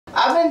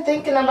I've been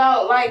thinking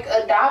about, like,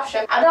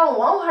 adoption. I don't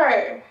want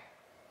her.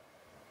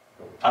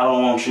 I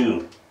don't want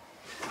you.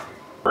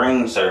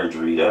 Brain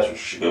surgery, that's what you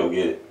should go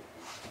get.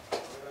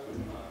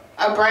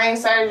 A brain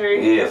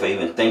surgery? Yeah, for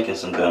even thinking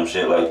some dumb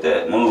shit like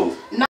that. Move.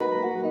 No.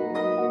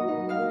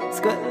 It's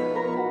good.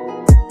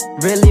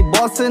 Really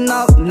bossing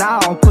up now,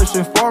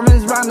 pushing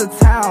foreigns round the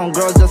town.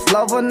 Girl, just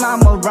love when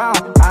I'm around.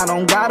 I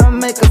don't gotta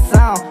make a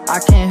sound. I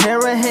can't hear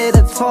a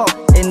hater talk.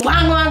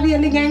 Why am I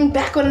being the gang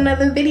back with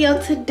another video?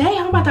 Today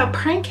I'm about to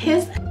prank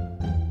his.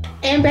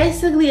 And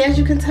basically, as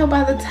you can tell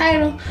by the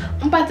title,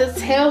 I'm about to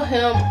tell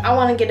him I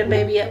want to get a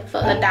baby up for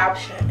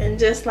adoption and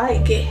just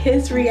like get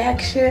his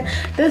reaction.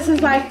 This is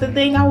like the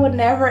thing I would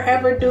never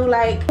ever do.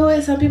 Like,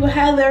 some people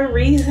have their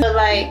reason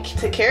like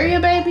to carry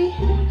a baby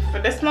for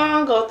this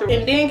long, go through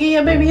and then get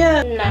your baby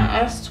up. Nah,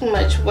 that's too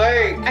much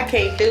work. I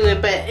can't do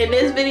it. But in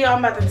this video,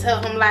 I'm about to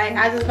tell him like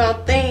I just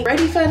don't think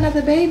ready for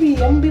another baby.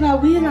 I'm gonna be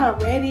like, we're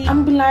not ready.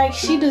 I'm gonna be like,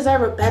 she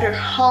deserve a better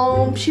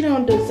home. She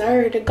don't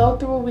deserve to go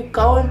through what we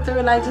going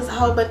through. Like just a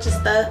whole bunch of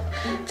stuff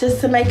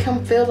just to make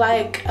him feel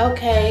like,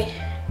 okay,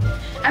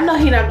 I know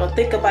he not gonna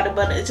think about it,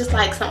 but it's just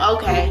like some,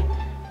 okay,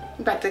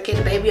 I'm about to get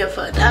a baby up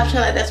for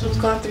adoption. Like that's what's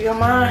going through your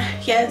mind.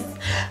 Yes.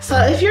 So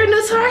if you're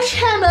new to our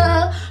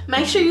channel,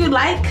 make sure you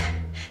like,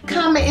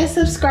 comment, and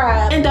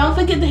subscribe, and don't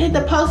forget to hit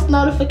the post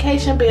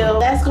notification bell.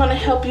 That's gonna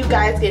help you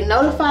guys get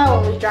notified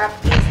when we drop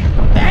these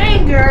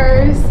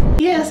bangers.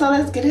 Yeah, so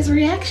let's get his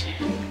reaction.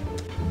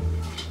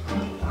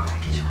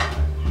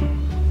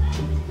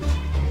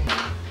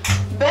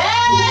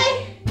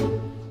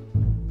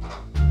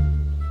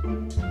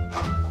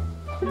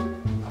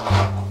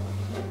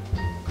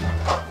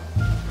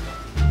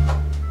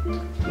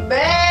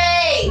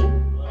 Babe,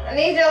 I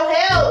need your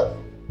help.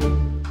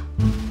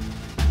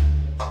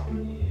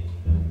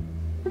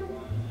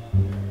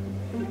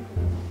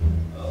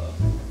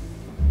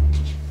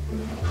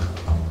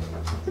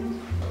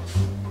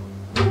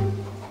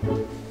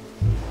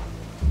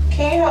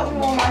 Can you help me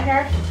with my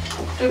hair?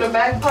 Do the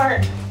back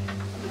part?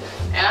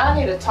 And I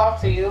need to talk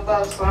to you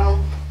about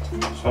something.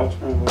 Talk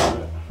to me about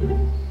it.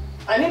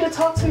 I need to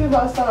talk to you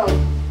about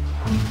something.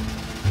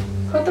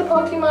 Put the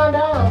Pokemon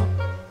down.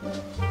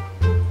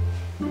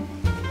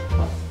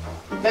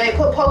 Babe,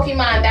 put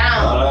Pokemon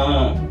down.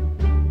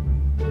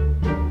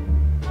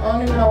 I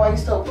don't even know why you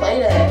still play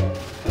that.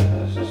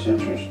 That's just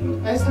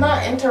interesting. It's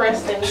not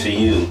interesting. To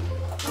you.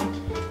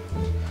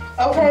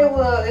 Okay,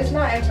 well, it's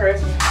not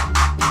interesting.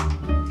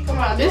 Come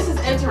on, this is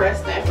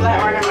interesting. Flat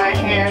ironing my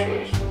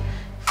hair.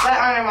 Flat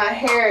ironing my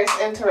hair is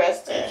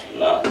interesting.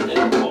 Not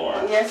anymore.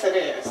 Yes, it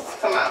is.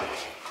 Come on.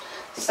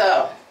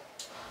 So,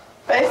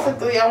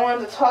 basically, I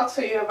wanted to talk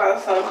to you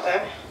about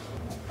something.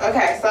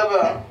 Okay, so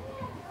boom.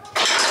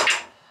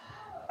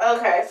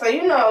 Okay, so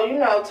you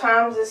know,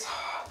 times is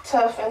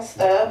tough and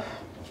stuff.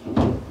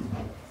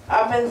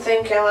 I've been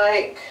thinking,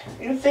 like,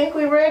 you think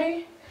we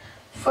ready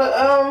for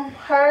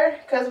her?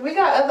 Cause we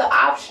got other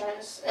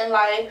options in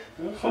life.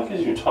 What the fuck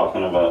is you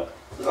talking about?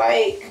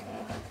 Like,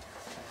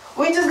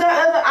 we just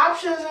got other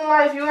options in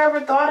life. You ever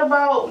thought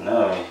about?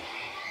 No.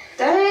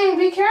 Dang,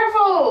 be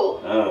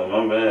careful. No,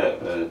 my bad,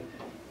 but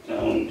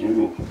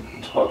you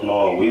talking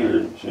all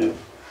weird and shit.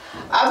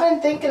 I've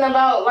been thinking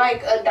about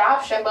like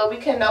adoption, but we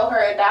can know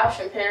her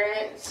adoption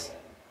parents.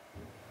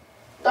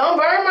 Don't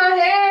burn my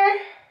hair.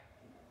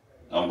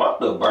 I'm about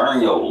to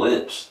burn your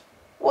lips.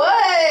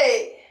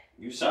 What?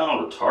 You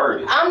sound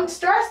retarded. I'm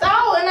stressed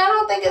out and I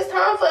don't think it's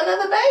time for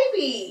another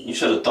baby. You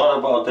should have thought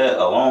about that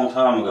a long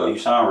time ago. You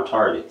sound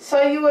retarded.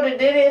 So you would have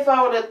did it if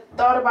I would have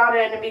thought about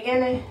it in the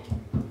beginning?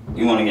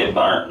 You want to get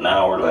burnt an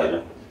hour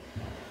later?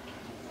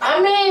 I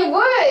mean,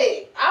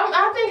 what?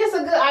 I think it's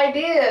a good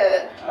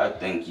idea. I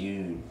think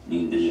you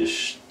need to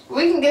just...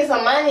 We can get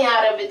some money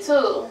out of it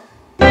too.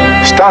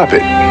 Stop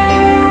it.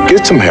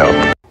 Get some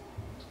help.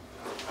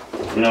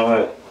 You know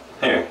what?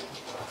 Here.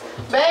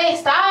 Babe,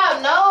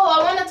 stop. No,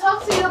 I want to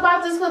talk to you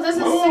about this because this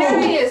is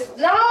serious.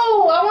 No,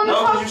 I want to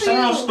talk to you.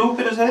 No, you sound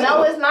stupid as hell.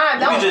 No, it's not. You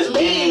Don't can just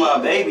leave. give me my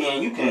baby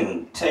and you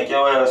can take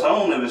your ass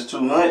home if it's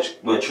too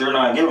much, but you're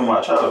not giving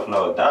my child for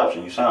no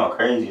adoption. You sound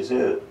crazy as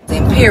hell.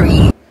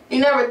 Period. You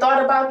never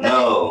thought about that?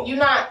 No. You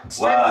not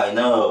Why?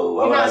 No.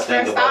 Why would I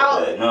think about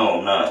out? that? No,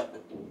 I'm not.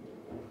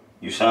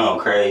 You sound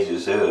crazy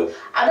as hell.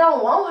 I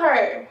don't want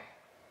her.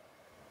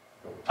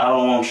 I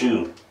don't want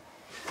you.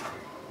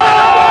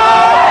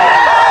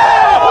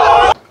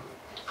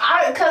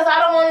 Because I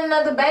don't want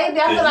another baby.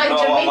 I feel like you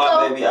don't want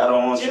my baby, I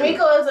don't want you.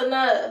 Jamaica is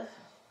enough.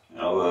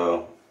 Oh,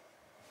 well.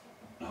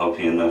 I hope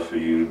he enough for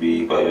you to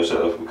be by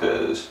yourself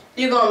because...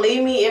 You gonna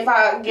leave me if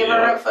I give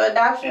her up for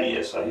adoption?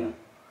 Yes, I am.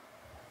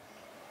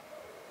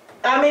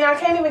 I mean, I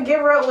can't even give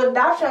her up with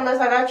adoption unless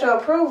I got your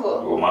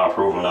approval. Well, my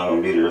approval not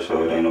gonna be there,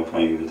 so it ain't no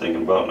point even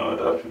thinking about no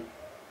adoption.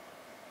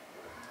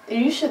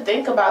 You should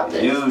think about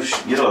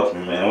this. Get off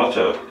me, man. Watch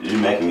out. You're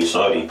making me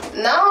salty.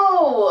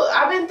 No,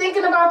 I've been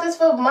thinking about this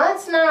for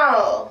months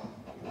now.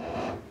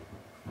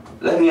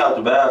 Let me out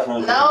the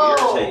bathroom. No.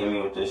 You're irritating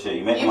me with this shit.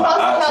 You making You my supposed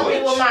to eye help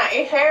twitch. me with my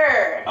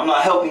hair. I'm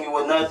not helping you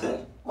with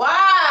nothing.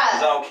 Why?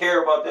 don't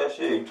care about that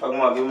shit. You talking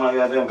about giving my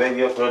goddamn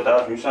baby up for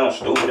adoption? You sound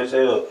stupid as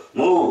hell.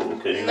 Move,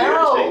 because you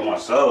irritating my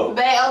soul.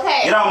 Babe,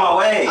 okay. Get out my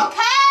way.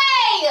 Okay.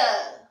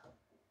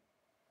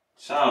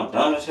 Sound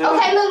dumb as hell.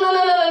 Okay, look.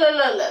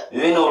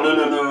 It ain't no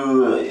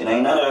look. It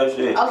ain't none of that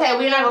shit. Okay,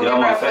 we're not gonna give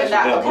her up for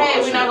adoption.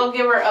 Okay, we're not gonna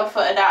give her up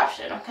for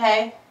adoption,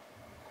 okay?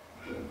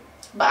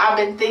 But I've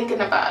been thinking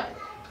about it.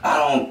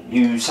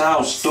 You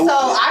sound stupid. So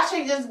I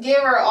should just give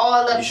her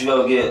all of. You should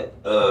go get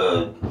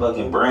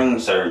fucking brain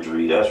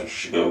surgery. That's what you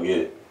should go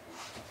get.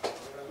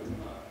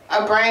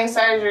 A brain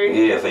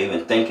surgery? Yeah, for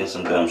even thinking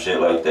some dumb shit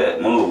like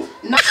that. Move.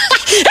 No. No,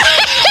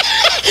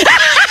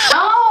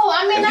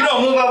 I mean. If you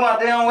don't move out my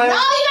damn way. No,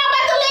 you're not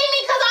about to leave me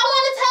because I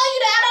want to tell you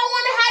that I don't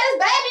want to have this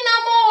baby no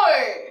more.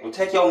 Well,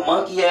 take your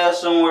monkey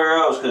ass somewhere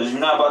else because you're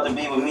not about to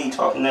be with me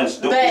talking that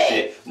stupid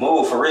shit.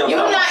 Move, for real.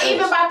 You're not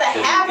even about to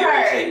have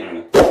her.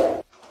 Me.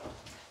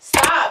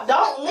 Stop.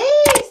 Don't leave.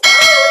 Stop.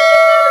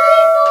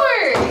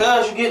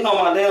 Because you're getting on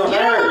my damn nerves. You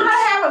don't know how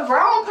to have a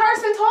grown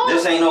person talk?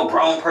 This ain't no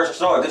grown person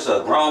story. This is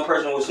a grown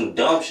person with some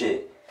dumb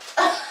shit.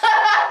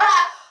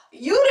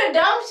 You the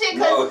dumb shit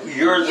because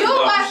you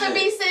about to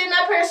be sitting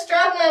up here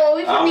struggling when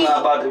we could be not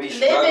about to be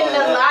living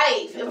the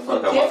life if we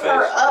give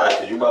her up.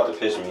 Because you about to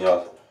piss me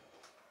off.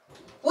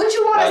 What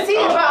you want to see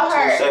about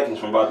her? 2 seconds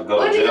from about to go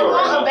what to jail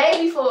right now. What do you want a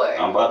baby for?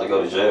 I'm about to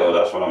go to jail.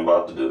 That's what I'm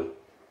about to do.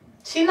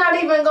 She's not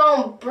even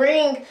going to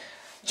bring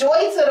joy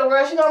to the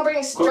world. She's going to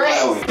bring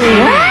stress.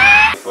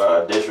 If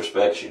I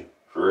disrespect you,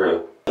 for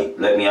real.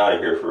 Let me out of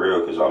here, for real,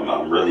 because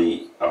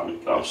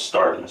I'm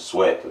starting to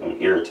sweat because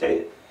I'm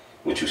irritated.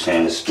 What you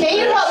saying is stupid. Can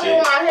you help me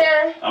with my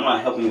hair? I'm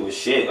not helping you with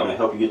shit. I'm going to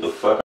help you get the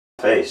fuck out of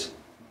my face.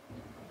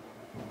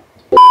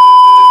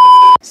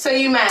 So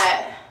you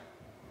mad?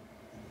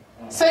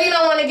 So you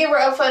don't want to give her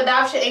up for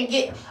adoption and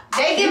get...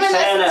 They giving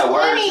us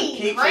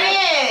 20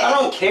 grand. I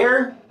don't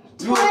care.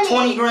 You worth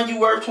 20 grand. You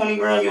worth 20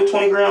 grand. You a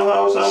 20 grand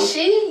hoe or something?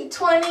 She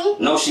 20.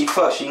 No, she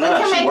not. We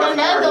can make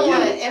another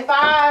one. If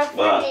I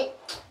freaking...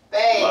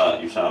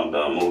 Babe. You sound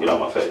dumb. Move, get out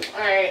my face.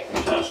 Alright.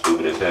 You sound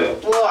stupid as hell.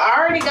 Well, I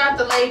already got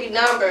the lady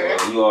number.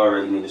 Well, you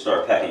already need to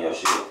start packing your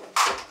shit.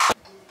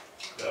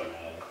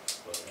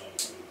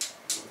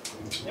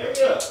 There you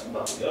go. I'm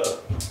about to go.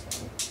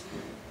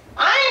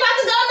 I ain't about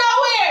to go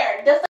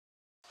nowhere.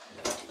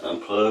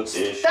 Unplug this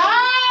shit.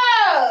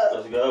 Stop.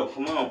 Let's go.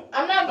 Come on.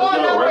 I'm not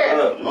going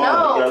nowhere.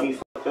 No. You got me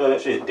fucked up. That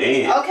shit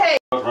dead. Okay.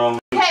 What's wrong?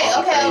 Okay.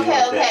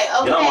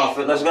 Get on my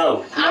foot. Let's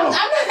go. I'm not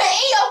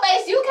in your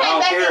face. You came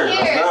back in here.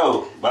 Let's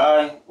go.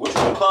 Bye. What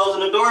you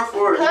closing the door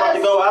for? You about to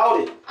go out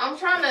it. I'm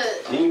trying to.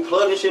 Then you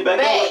plug this shit back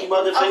in like you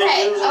about to finish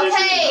using this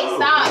shit. No,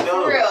 stop.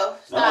 For real.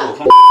 Stop.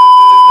 No,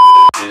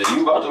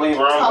 you about to leave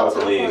or I'm about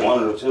to leave.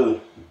 One of the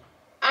two.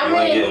 You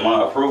ain't getting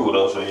my approval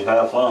though, so you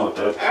have fun with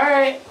that.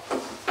 Alright.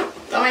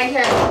 Don't make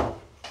her.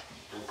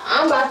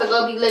 I'm about to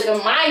go be living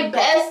my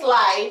best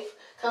life.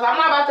 Cause I'm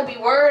not about to be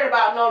worried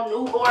about no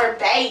newborn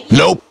baby.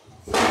 Nope.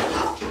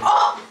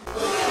 Oh.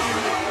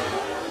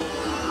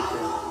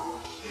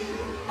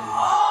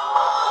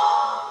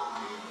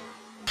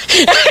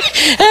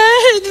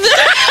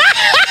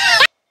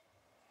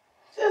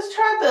 Just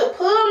tried to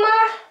pull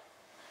my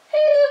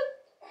head.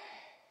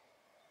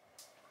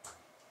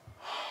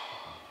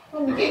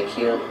 Let me get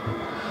cute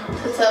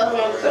to tell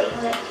him to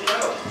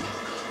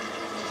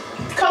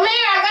come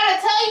here. I gotta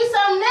tell you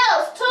something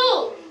else too.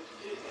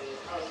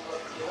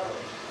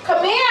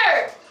 Come here.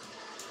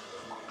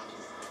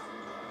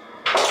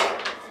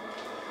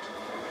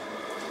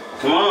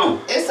 Come on.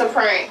 It's a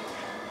prank.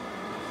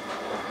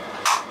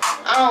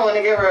 I don't want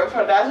to give her a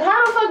production.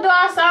 How the fuck do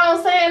I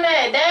sound saying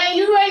that? Dang,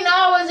 you ain't know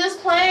I was just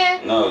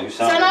playing. No, you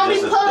sound. So don't be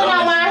pulling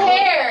out my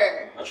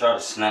hair. I tried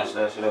to snatch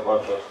that shit up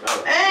off your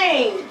scalp.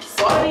 Dang,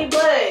 salty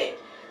butt.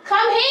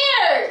 Come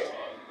here.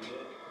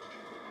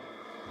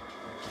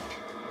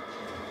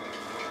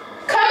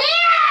 Come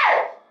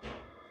here.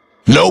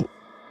 Nope.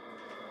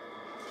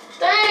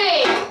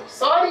 Dang,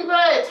 salty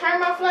butt. Turn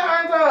my flat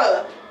irons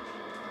up.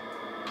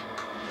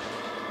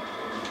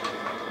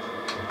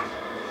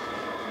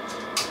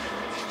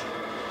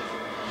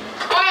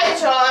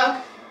 Alright,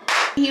 y'all.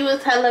 He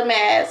was hella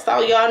mad, so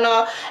y'all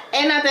know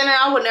ain't nothing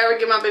that I would never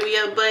give my baby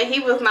up, but he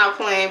was not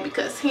playing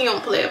because he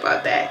don't play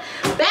about that.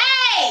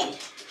 Babe!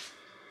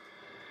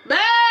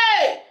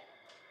 Babe!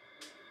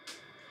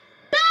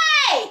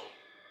 Babe!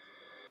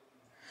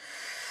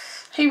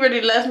 He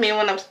really left me and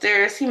went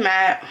upstairs. He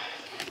mad.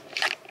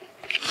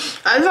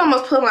 I just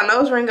almost put my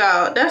nose ring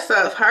out. That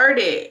stuff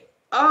hurted.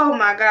 Oh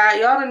my god,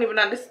 y'all don't even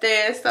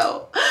understand.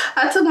 So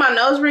I took my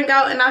nose ring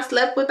out and I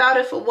slept without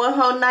it for one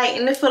whole night,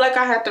 and it feel like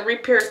I had to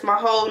re-pierce my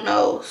whole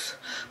nose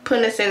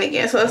putting this in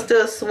again, so it's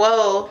still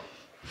swole.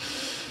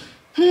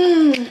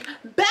 Babe!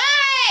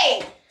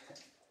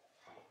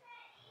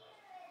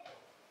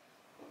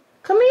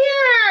 Come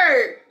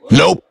here!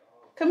 Nope.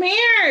 Come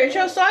here, it's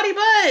your salty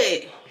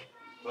butt.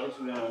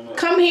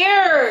 Come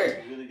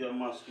here.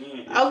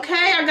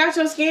 Okay, I got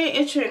your skin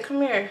itching.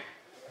 Come here.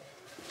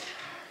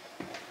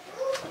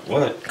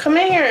 What? Come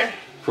in here.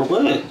 For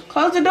what?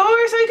 Close the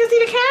door so you can see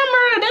the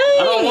camera. Dang.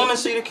 I don't want to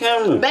see the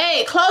camera.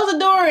 Babe, close the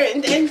door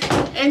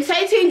and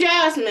say Team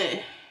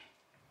Jasmine.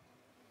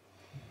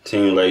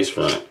 Team lace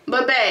front.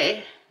 But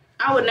babe,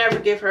 I would never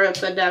give her up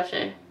for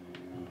adoption.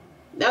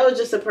 That was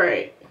just a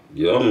prank.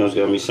 You almost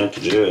got me sent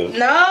to jail.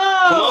 No.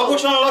 Come on, quit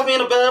trying to lock me in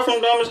the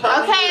bathroom, dumb as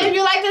hell. Okay, if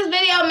you like this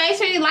video, make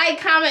sure you like,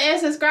 comment, and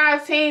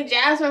subscribe. Team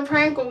Jasmine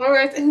Prank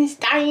Awards and this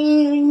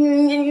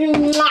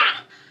thing.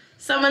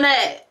 Some of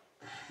that.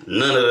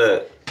 None of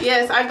that.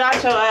 Yes, I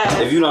got your ass.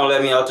 If you don't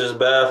let me out this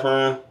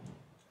bathroom.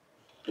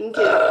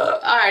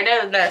 Alright,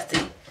 that was nasty.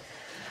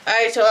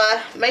 Alright,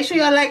 y'all. Make sure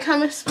y'all like,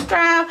 comment,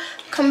 subscribe.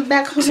 Come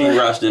back with Team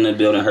Ross in the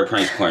building, her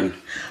pranks partner.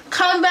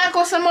 Coming back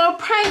with some more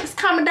pranks.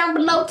 Comment down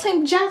below,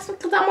 Team Jasmine,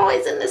 because I'm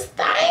always in this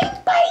thing.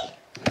 Bye.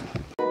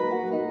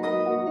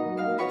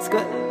 It's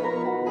good.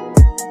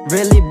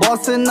 Really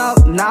bossing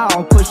up now,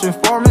 pushing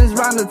foreigns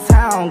round the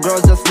town.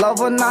 Girls just love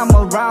when I'm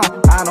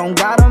around. I don't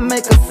gotta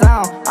make a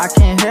sound. I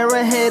can't hear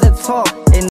a hater talk.